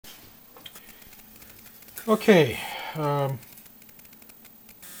Okay, had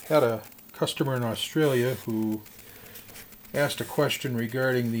a customer in Australia who asked a question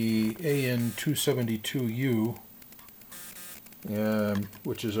regarding the AN272U,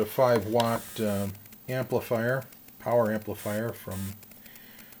 which is a 5-watt amplifier, power amplifier from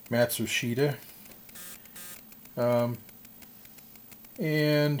Matsushita.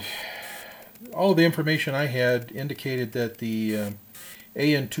 And all of the information I had indicated that the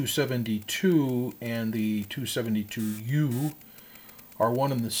AN272 and the 272U are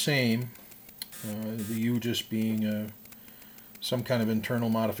one and the same, the U just being some kind of internal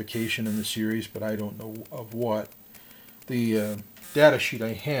modification in the series, but I don't know of what. The data sheet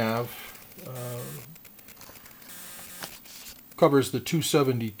I have covers the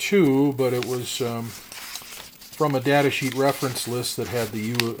 272, but it was from a datasheet reference list that had the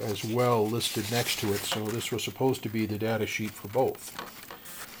U as well listed next to it, so this was supposed to be the datasheet for both.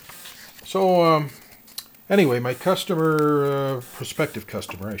 So anyway, my customer, prospective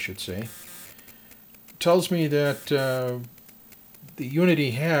customer I should say, tells me that the unit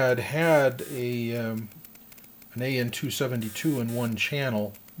he had a an AN272 in one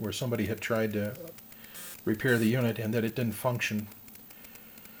channel where somebody had tried to repair the unit and that it didn't function.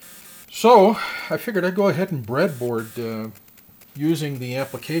 So I figured I'd go ahead and breadboard using the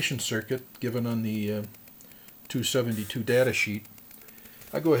application circuit given on the 272 datasheet.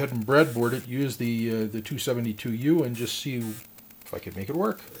 I go ahead and breadboard it, use the 272U, and just see if I could make it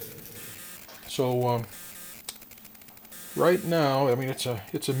work. So right now, I mean, it's a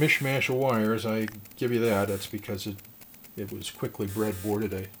mishmash of wires. I give you that. That's because it was quickly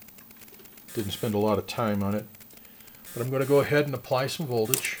breadboarded. I didn't spend a lot of time on it. But I'm going to go ahead and apply some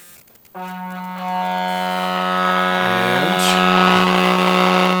voltage.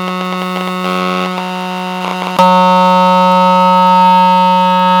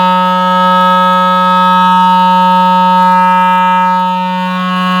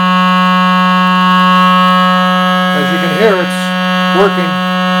 As you can hear, it's working.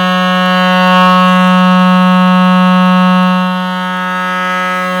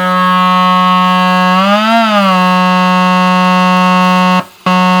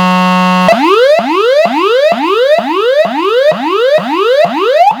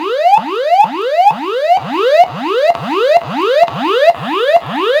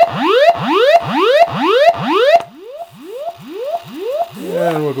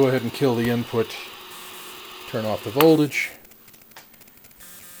 And we'll go ahead and kill the input, turn off the voltage,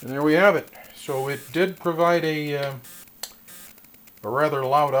 and there we have it. So it did provide a rather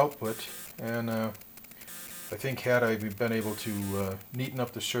loud output, and I think had I been able to neaten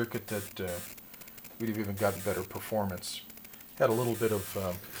up the circuit, that we'd have even gotten better performance. Had a little bit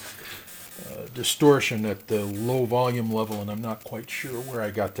of distortion at the low volume level, and I'm not quite sure where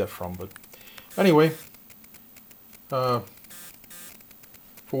I got that from, but anyway, for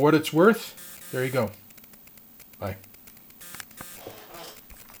what it's worth, there you go. Bye.